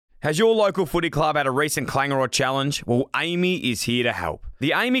Has your local footy club had a recent clanger or challenge? Well, Amy is here to help.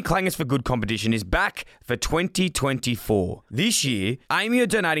 The Amy Clangers for Good competition is back for 2024. This year, Amy are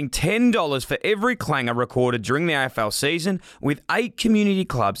donating $10 for every clanger recorded during the AFL season, with 8 community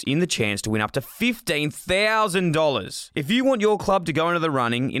clubs in the chance to win up to $15,000. If you want your club to go into the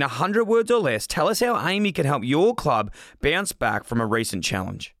running in 100 words or less, tell us how Amy can help your club bounce back from a recent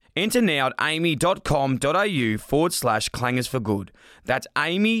challenge. Enter now at amy.com.au/clangers for good. That's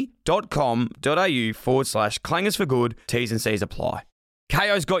amy.com.au/clangers for good. T's and C's apply.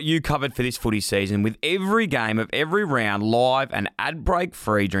 KO's got you covered for this footy season with every game of every round live and ad break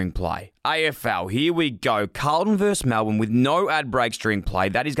free during play. AFL, here we go. Carlton versus Melbourne with no ad breaks during play.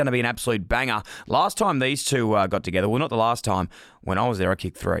 That is going to be an absolute banger. Last time these two got together, well, not the last time. When I was there, I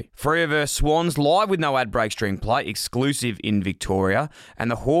kicked 3. Freo versus Swans, live with no ad breaks during play, exclusive in Victoria. And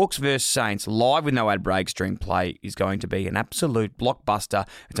the Hawks versus Saints, live with no ad breaks during play, is going to be an absolute blockbuster.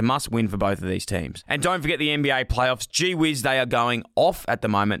 It's a must-win for both of these teams. And don't forget the NBA playoffs. Gee whiz, they are going off at the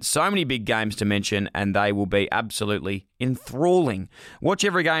moment. So many big games to mention, and they will be absolutely enthralling. Watch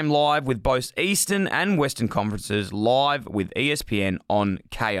every game live with both Eastern and Western conferences live with ESPN on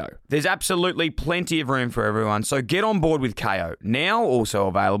KO. There's absolutely plenty of room for everyone, so get on board with KO. Now also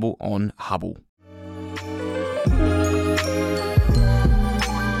available on Hubble.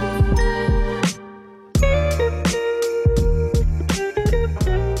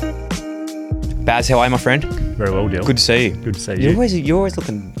 Baz, how are you, my friend? Very well, Dylan. Good to see you. Good to see you. You're always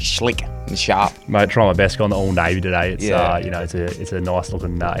looking slick and sharp. Mate, trying my best going the all navy today. It's it's a nice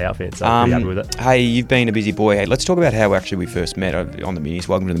looking outfit, so I'm pretty happy with it. Hey, you've been a busy boy. Hey, let's talk about how we first met on the Minis.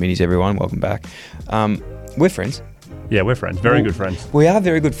 Welcome to the Minis, everyone. Welcome back. We're friends. Yeah, we're friends. Very good friends. We are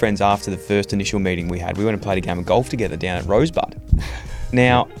very good friends after the first initial meeting we had. We went and played a game of golf together down at Rosebud.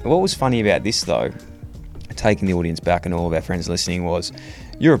 Now, what was funny about this, though, taking the audience back and all of our friends listening, was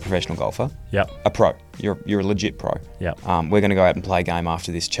you're a professional golfer. Yep. A pro. You're a legit pro. Yep. We're going to go out and play a game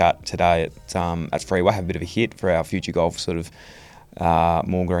after this chat today at Freeway. Have a bit of a hit for our future golf sort of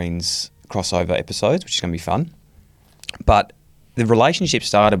More Greens crossover episodes, which is going to be fun. But the relationship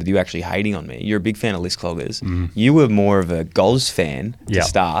started with you actually hating on me. You're a big fan of list cloggers. Mm. You were more of a Goz fan to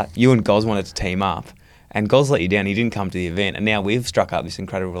start. You and Goz wanted to team up, and Goz let you down. He didn't come to the event, and now we've struck up this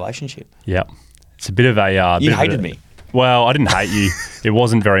incredible relationship. Yeah, it's a bit of a. You hated me. Well, I didn't hate you. It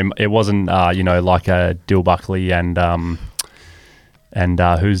wasn't like a Dill Buckley and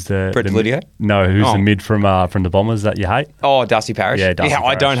who's the Brett Lydio? No, who's the mid from the Bombers that you hate? Oh, Dusty Parrish. Yeah, Dusty Parrish.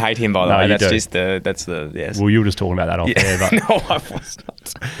 I don't hate him, by the way. That's the yes. Well, you were just talking about that off air, but no, I was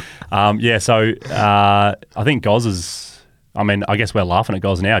not. So I think Goz is. I mean, I guess we're laughing at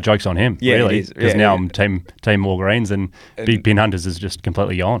Goz now. Joke's on him, really, because now I'm team More Greens, and Big Pin Hunters is just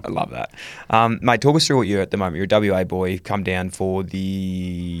completely gone. I love that, mate. Talk us through what you're at the moment. You're a WA boy. You've come down for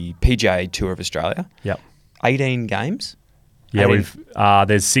the PGA Tour of Australia. Yep. 18 games. Yeah,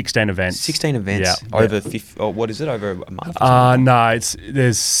 there's 16 events. 16 events over 50, what is it, over a month? No,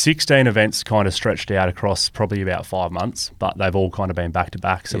 there's 16 events kind of stretched out across probably about 5 months, but they've all kind of been back to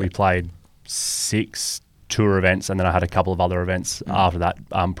back. So we played 6 tour events, and then I had a couple of other events after that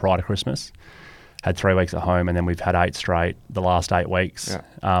prior to Christmas. Had 3 weeks at home, and then we've had 8 straight the last 8 weeks.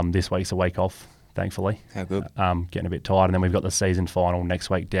 Yeah. This week's a week off, thankfully. How good. Getting a bit tired, and then we've got the season final next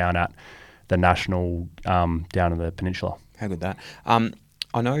week down at the National down in the Peninsula. How good that.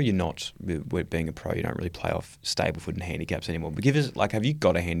 I know you're not, with being a pro, you don't really play off stable foot and handicaps anymore. But give us, have you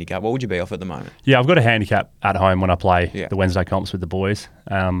got a handicap? What would you be off at the moment? Yeah, I've got a handicap at home when I play the Wednesday comps with the boys.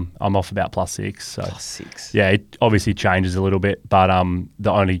 I'm off about +6. So +6. Yeah, it obviously changes a little bit, but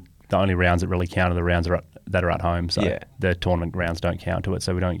the only rounds that really count are the rounds that are at home. So the tournament rounds don't count to it,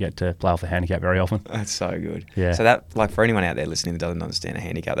 so we don't get to play off the handicap very often. That's so good. Yeah. So that, for anyone out there listening that doesn't understand a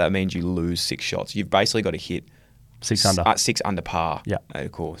handicap, that means you lose 6 shots. You've basically got to hit 6 under. 6 under par. Yeah.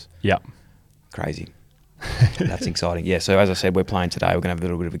 Of course. Yeah. Crazy. That's exciting. Yeah, so as I said, we're playing today. We're going to have a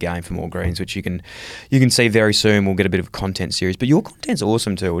little bit of a game for More Greens, which you can see very soon. We'll get a bit of a content series. But your content's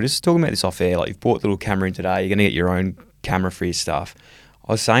awesome too. We're just talking about this off air. You've bought the little camera in today. You're going to get your own camera for your stuff.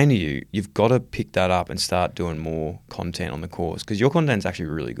 I was saying to you, you've got to pick that up and start doing more content on the course, because your content's actually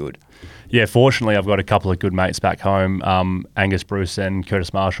really good. Yeah, fortunately, I've got a couple of good mates back home, Angus Bruce and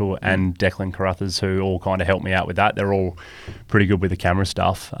Curtis Marshall and Declan Carruthers, who all kind of help me out with that. They're all pretty good with the camera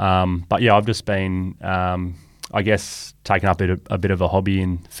stuff. But yeah, I've just been, I guess, taking up a bit of a hobby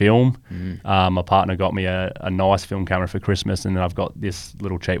in film. My partner got me a nice film camera for Christmas, and then I've got this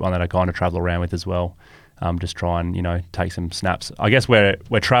little cheap one that I kind of travel around with as well. Just try and, take some snaps. I guess we're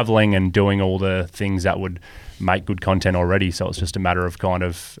traveling and doing all the things that would make good content already, so it's just a matter of kind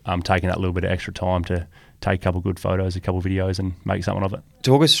of taking that little bit of extra time to take a couple good photos, a couple videos, and make something of it.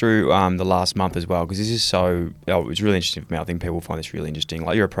 Talk us through the last month as well, because this is it's really interesting for me. I think people find this really interesting.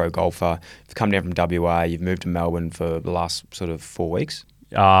 Like, you're a pro golfer, you've come down from WA, you've moved to Melbourne for the last sort of 4 weeks.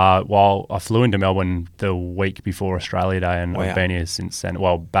 Well, I flew into Melbourne the week before Australia Day, and I've been here since then.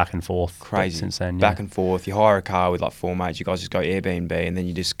 Well, back and forth. Crazy. Since then, Back and forth. You hire a car with like 4 mates. You guys just go Airbnb, and then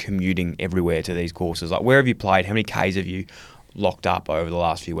you're just commuting everywhere to these courses. Like, where have you played? How many Ks have you locked up over the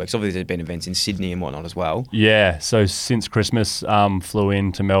last few weeks? Obviously, there's been events in Sydney and whatnot as well. Yeah. So since Christmas, flew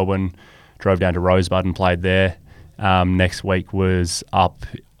into Melbourne, drove down to Rosebud and played there. Next week was up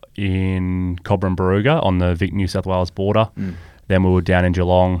in Cobram Barooga on the Vic New South Wales border. Then we were down in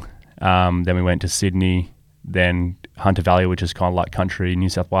Geelong. Then we went to Sydney, then Hunter Valley, which is kind of like country New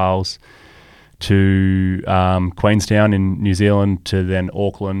South Wales, to Queenstown in New Zealand, to then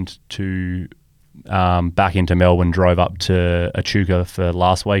Auckland, to back into Melbourne, drove up to Echuca for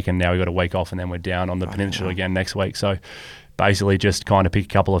last week, and now we've got a week off, and then we're down on the peninsula again next week. So basically just kind of pick a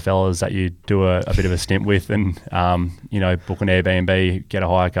couple of fellas that you do a bit of a stint with, and book an Airbnb, get a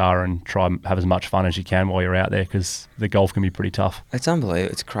hire car, and try and have as much fun as you can while you're out there, because the golf can be pretty tough. It's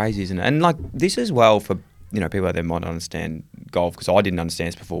unbelievable. It's crazy, isn't it? And like, this as well, for people out there might not understand golf, because I didn't understand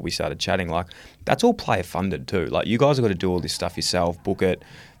this before we started chatting. Like, that's all player funded too. Like, you guys have got to do all this stuff yourself, book it,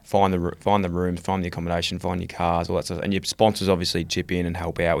 find the rooms, find the accommodation, find your cars, all that sort of. And your sponsors obviously chip in and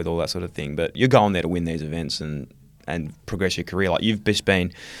help out with all that sort of thing. But you're going there to win these events and progress your career. Like, you've just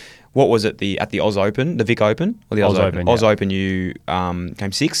been, what was it, at the Oz Open, the Vic Open, or the Oz Open? Oz Open, you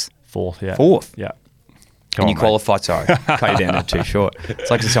came sixth? Fourth, yeah. Fourth? Yeah. And you qualified, sorry, cut you down to too short. It's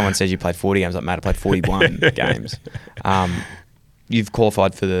like if someone says you played 40 games, like, Matt, I played 41 games. You've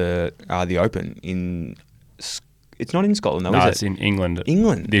qualified for the Open in, it's not in Scotland though, is it? No, it's in England.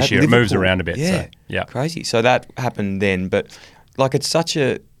 England. This year. Liverpool. It moves around a bit. Yeah. So, yeah. Crazy. So that happened then, but like, it's such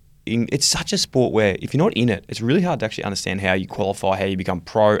a sport where if you're not in it, it's really hard to actually understand how you qualify, how you become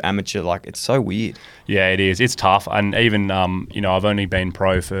pro, amateur. Like, it's so weird. Yeah, it is. It's tough. And even, I've only been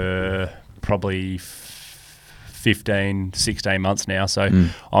pro for probably 15, 16 months now. So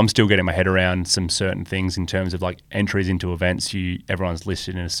I'm still getting my head around some certain things in terms of like entries into events. Everyone's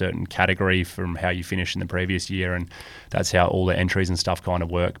listed in a certain category from how you finished in the previous year, and that's how all the entries and stuff kind of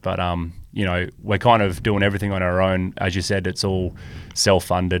work. But, we're kind of doing everything on our own. As you said, it's all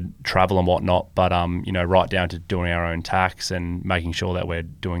self-funded travel and whatnot, but, right down to doing our own tax and making sure that we're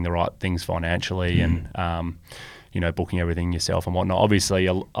doing the right things financially and, booking everything yourself and whatnot. Obviously,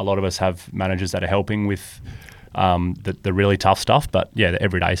 a lot of us have managers that are helping with the really tough stuff, but yeah, the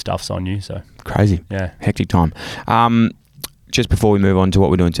everyday stuff's on you. So crazy, yeah, hectic time. Just before we move on to what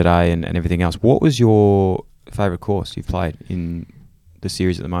we're doing today and everything else, what was your favourite course you've played in the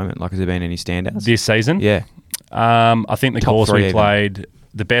series at the moment? Like, has there been any standouts this season? Yeah, I think the Top course three we even. played,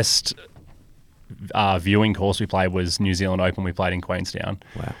 the best viewing course we played was New Zealand Open. We played in Queenstown.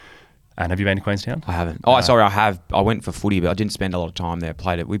 Wow. And have you been to Queenstown? I haven't. Sorry, I have. I went for footy, but I didn't spend a lot of time there.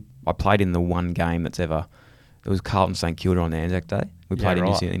 I played in the one game that's ever. It was Carlton St Kilda on the Anzac Day. We played in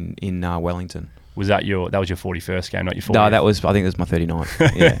New Zealand, in Wellington. Was that your 41st game, not your 40th? No, I think it was my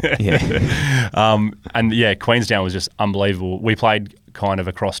 39th. Yeah. And yeah, Queenstown was just unbelievable. We played kind of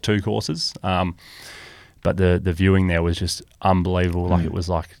across two courses, but the viewing there was just unbelievable. Like, it was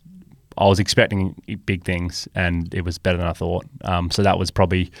like, I was expecting big things, and it was better than I thought. So that was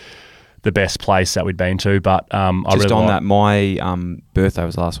probably the best place that we'd been to. But my birthday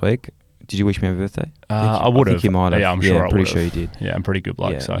was last week. Did you wish me happy birthday? I would have. I think you might have. Yeah, I'm sure I would have. Pretty sure you did. Yeah, I'm pretty good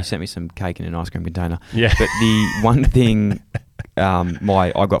bloke. Yeah, so you sent me some cake in an ice cream container. Yeah. But the one thing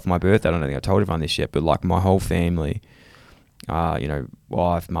I got for my birthday, I don't think I told everyone this yet, but like, my whole family,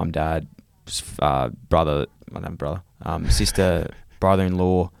 wife, mum, dad, brother, sister,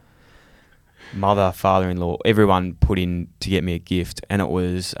 brother-in-law, mother, father-in-law, everyone put in to get me a gift, and it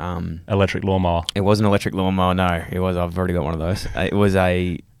was electric lawnmower. It wasn't an electric lawnmower. No, it was. I've already got one of those. It was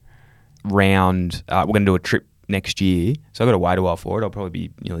a round. We're going to do a trip next year, so I've got to wait a while for it. I'll probably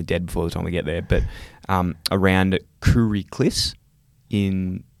be nearly dead before the time we get there. But around Koori Cliffs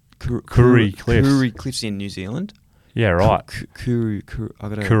in Koori Cliffs. Koori Cliffs in New Zealand. Yeah, right. Koori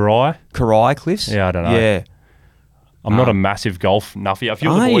Cliffs. Yeah, I don't know. Yeah, I'm not a massive golf nuffy. A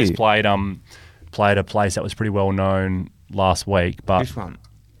few of the Are boys you? played a place that was pretty well known last week, but which one?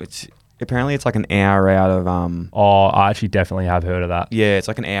 Apparently it's like an hour out of I actually definitely have heard of that. Yeah, it's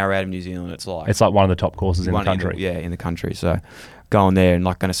like an hour out of New Zealand. It's like one of the top courses in the country. In the country. So going there and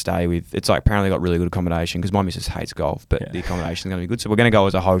like going to stay with. It's like apparently got really good accommodation because my missus hates golf, but the accommodation is going to be good. So we're going to go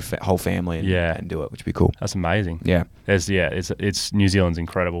as a whole family and do it, which would be cool. That's amazing. Yeah, It's New Zealand's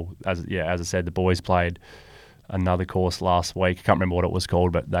incredible. As I said, the boys played another course last week. I can't remember what it was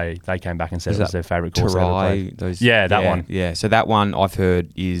called, but they came back and said Is it was that their favourite course they ever played. That one. Yeah, so that one I've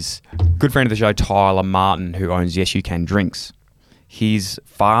heard is good friend of the show, Tyler Martin, who owns Yes You Can Drinks. His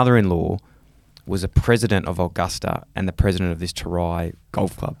father-in-law was a president of Augusta and the president of this Tarai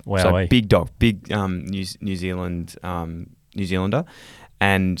Golf Club. Wow, so big dog, big New Zealand New Zealander.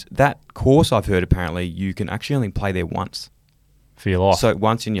 And that course, I've heard, apparently you can actually only play there once. For your life. So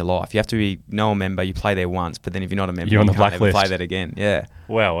once in your life. You have to be a member, you play there once, but then if you're not a member, you're on the can't ever blacklist. play that again. Yeah.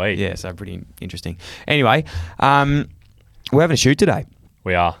 Wow, Yeah, so pretty interesting. Anyway, we're having a shoot today.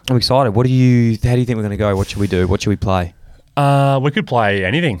 We are. I'm excited. How do you think we're going to go? What should we do? What should we play? We could play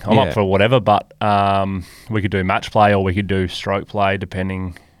anything. I'm up for whatever, but we could do match play or we could do stroke play,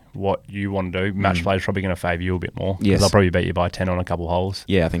 depending what you want to do. Match play is probably going to favour you a bit more. Because I'll probably beat you by 10 on a couple holes.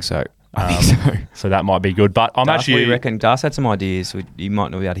 Yeah, I think so. I think so. So that might be good. But I'm Das, actually... What do you reckon? Das had some ideas. You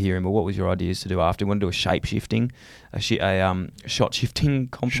might not be able to hear him, but what was your ideas to do after? You want to do a shape-shifting, a shot-shifting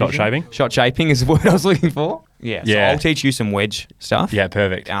competition? Shot-shaping? Shot-shaping is the word I was looking for. Yeah. So I'll teach you some wedge stuff. Yeah,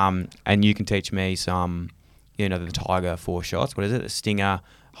 perfect. And you can teach me some, the Tiger 4 shots. What is it? The Stinger,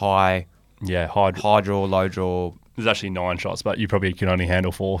 high... Yeah, high draw, low draw. There's actually 9 shots, but you probably can only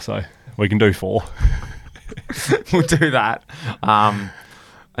handle 4, so we can do 4. We'll do that.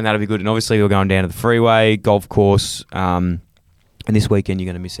 And that'll be good. And obviously we're going down to the freeway, golf course. And this weekend you're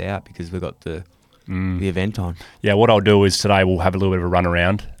going to miss out because we've got the event on. Yeah, what I'll do is today we'll have a little bit of a run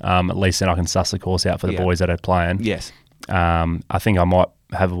around. At least then I can suss the course out for the boys that are playing. Yes. I think I might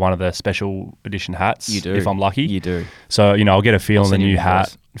have one of the special edition hats. You do. If I'm lucky. You do. So, I'll get a feel of the new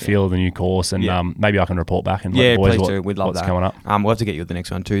hat, feel of the new course, and maybe I can report back and let the boys We'd love what's that. coming up. We'll have to get you at the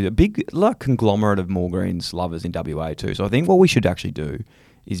next one too. The big conglomerate of Moore Greens lovers in WA too. So I think what we should actually do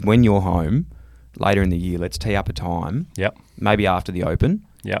is when you're home later in the year, let's tee up a time. Yep. Maybe after the Open.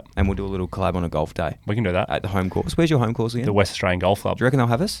 Yep. And we'll do a little collab on a golf day. We can do that. At the home course. Where's your home course again? The West Australian Golf Club. Do you reckon they'll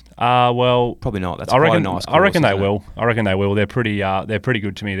have us? Well, probably not. That's quite a nice course. I reckon they will. I reckon they will. They're pretty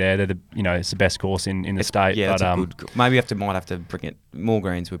good to me there. They're it's the best course in the state. Yeah, but, that's a good. Maybe might have to bring it. Moore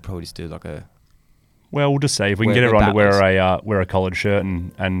Greens would probably just do like a. Well, we'll just see if we can get everyone to wear a collared shirt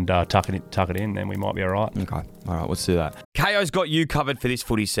and tuck it in, then we might be all right. Okay, all right, let's do that. KO's got you covered for this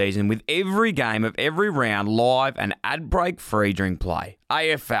footy season with every game of every round live and ad break free during play.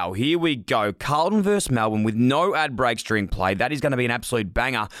 AFL, here we go. Carlton versus Melbourne with no ad breaks during play. That is going to be an absolute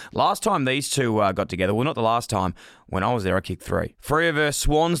banger. Last time these two got together, well, not the last time. When I was there, I kicked 3. Freo versus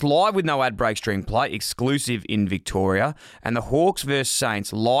Swans, live with no ad breaks during play, exclusive in Victoria. And the Hawks versus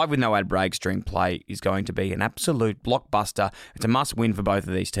Saints, live with no ad breaks during play, is going to be an absolute blockbuster. It's a must-win for both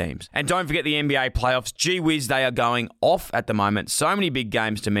of these teams. And don't forget the NBA playoffs. Gee whiz, they are going off at the moment. So many big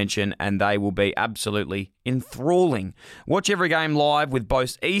games to mention, and they will be absolutely enthralling. Watch every game live with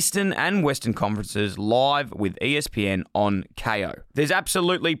both Eastern and Western conferences live with ESPN on KO. There's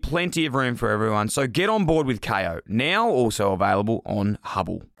absolutely plenty of room for everyone, so get on board with KO. Now also available on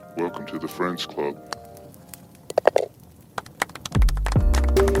Hubble. Welcome to the Friends Club.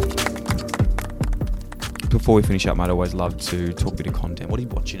 Before we finish up, mate, I always love to talk a bit of content. What are you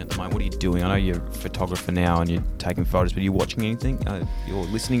watching at the moment? What are you doing? I know you're a photographer now and you're taking photos, but are you watching anything? You're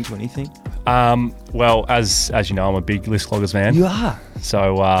listening to anything? Well, as you know, I'm a big List Cloggers fan. You are?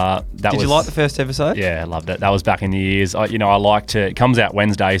 So Did you like the first episode? Yeah, I loved it. That was back in the years. I like to... It comes out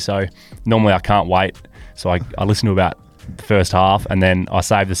Wednesday, so normally I can't wait. So I listen to about the first half, and then I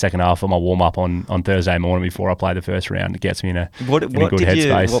save the second half for my warm-up on Thursday morning before I play the first round. It gets me in a good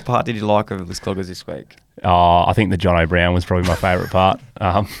headspace. What part did you like of List Cloggers this week? I think the John O'Brien was probably my favourite part.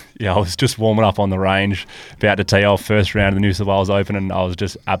 I was just warming up on the range, about to tee off first round of the New South Wales Open, and I was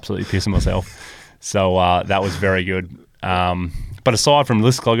just absolutely pissing myself. So that was very good. But aside from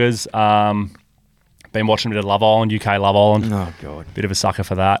List Cloggers, been watching a bit of Love Island, UK Love Island. Oh, God. Bit of a sucker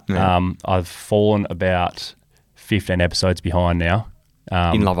for that. Yeah. I've fallen about 15 episodes behind now.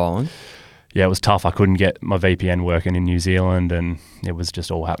 In Love Island? Yeah, it was tough. I couldn't get my VPN working in New Zealand, and it was just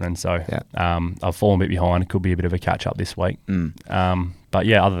all happening. So I've fallen a bit behind. It could be a bit of a catch-up this week. But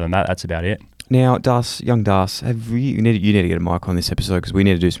yeah, other than that, that's about it. Now, young Das, you need to get a mic on this episode because we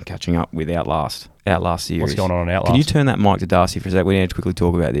need to do some catching up with Outlast series. What's going on Outlast? Can you turn that mic to Darcy for a sec? We need to quickly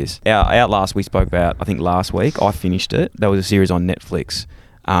talk about this. Outlast we spoke about, I think, last week. I finished it. That was a series on Netflix.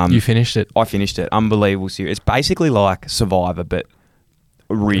 You finished it? I finished it. Unbelievable series. It's basically like Survivor, but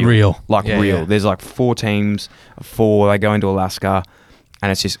real. Real. Real. Yeah. There's like 4 teams of 4. They go into Alaska,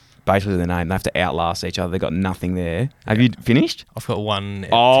 and it's just basically the name. They have to outlast each other. They've got nothing there. Have you finished? I've got one.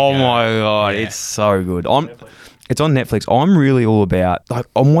 Oh my God. Yeah. It's so good. It's on Netflix. I'm really all about, like,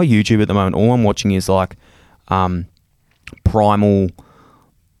 on my YouTube at the moment, all I'm watching is like Primal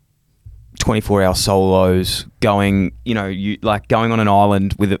 24-hour solos, going going on an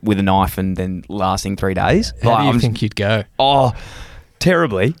island with a knife and then lasting 3 days. How do you think you'd go? Oh,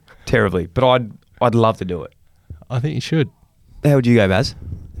 terribly. But I'd love to do it. I think you should. How would you go, Baz?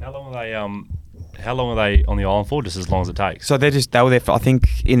 How long are they on the island for? Just as long as it takes. So they were there for, I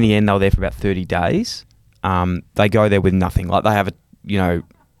think in the end they were there for about 30 days. They go there with nothing. Like they have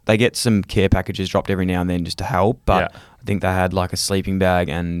they get some care packages dropped every now and then just to help. But I think they had like a sleeping bag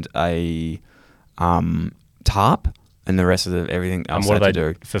and a tarp, and the rest of everything else. And what they do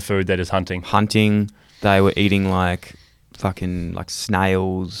they do for food? They're just hunting. They were eating like fucking like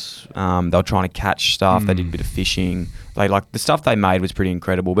snails. They were trying to catch stuff. They did a bit of fishing. They the stuff they made was pretty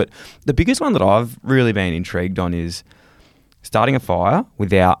incredible. But the biggest one that I've really been intrigued on is starting a fire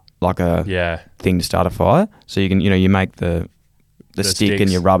without like a thing to start a fire. So you can you make the stick sticks. and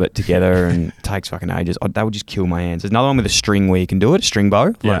you rub it together and it takes fucking ages. That would just kill my hands. There's another one with a string where you can do it, a string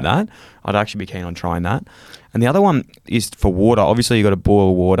bow, like that. I'd actually be keen on trying that. And the other one is for water. Obviously you got to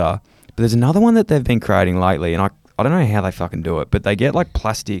boil water, but there's another one that they've been creating lately, and I don't know how they fucking do it, but they get like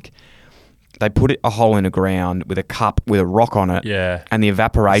plastic. They put a hole in the ground with a cup with a rock on it, and the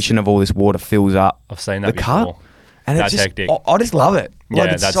evaporation of all this water fills up. I've seen that the cup. before. And that's it's just, hectic. I just love it.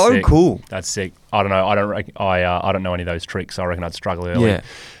 Like, it's that's so sick. cool. That's sick. I don't know. I don't know any of those tricks. I reckon I'd struggle early. Yeah.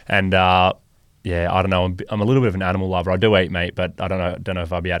 And I don't know. I'm a little bit of an animal lover. I do eat meat, but I don't know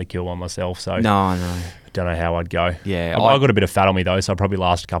if I'd be able to kill one myself. So No. don't know how I'd go. Yeah, I've got a bit of fat on me though, so I'll probably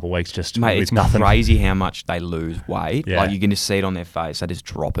last a couple of weeks just Mate, with it's nothing. crazy how much they lose weight. Yeah. Like you can just see it on their face. They just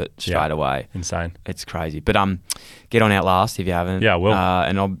drop it straight away. Insane. It's crazy. But get on Outlast if you haven't. Yeah, I will.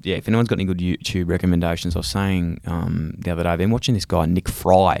 And if anyone's got any good YouTube recommendations, I was saying the other day, I've been watching this guy Nick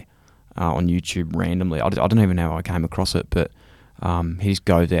Fry on YouTube randomly. I don't even know how I came across it, but he just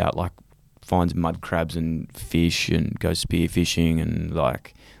goes out like finds mud crabs and fish and goes spear fishing and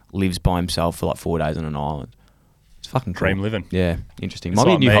like lives by himself for like 4 days on an island. It's fucking cool. Dream living. Yeah, interesting. It's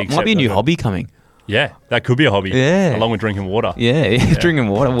Might be like a new hobby coming. Yeah, that could be a hobby. Yeah. Along with drinking water. Yeah, drinking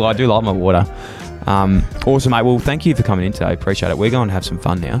water. Well, I do like my water. Awesome, mate. Well, thank you for coming in today. Appreciate it. We're going to have some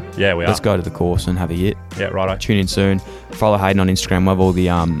fun now. Yeah, we are. Let's go to the course and have a hit. Yeah, righto. Tune in soon. Follow Hayden on Instagram. We'll have all the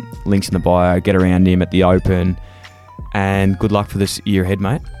links in the bio. Get around him at the Open. And good luck for this year ahead,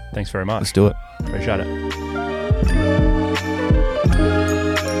 mate. Thanks very much. Let's do it. Appreciate it.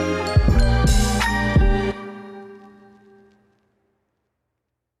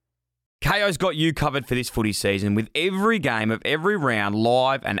 KO's got you covered for this footy season with every game of every round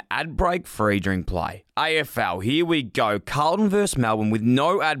live and ad break free during play. AFL, here we go. Carlton versus Melbourne with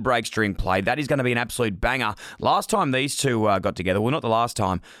no ad breaks during play. That is going to be an absolute banger. Last time these two got together, well, not the last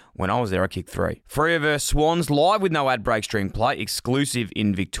time. When I was there, I kicked 3. Freo versus Swans, live with no ad breaks during play, exclusive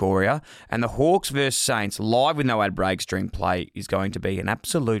in Victoria. And the Hawks versus Saints, live with no ad breaks during play, is going to be an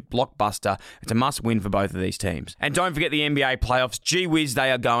absolute blockbuster. It's a must-win for both of these teams. And don't forget the NBA playoffs. Gee whiz, they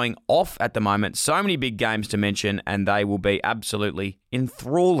are going off at the moment. So many big games to mention, and they will be absolutely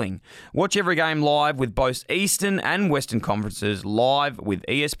enthralling. Watch every game live with both Eastern and Western Conferences live with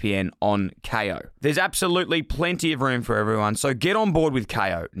ESPN on KO. There's absolutely plenty of room for everyone, so get on board with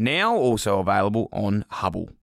KO. Now also available on Hubble.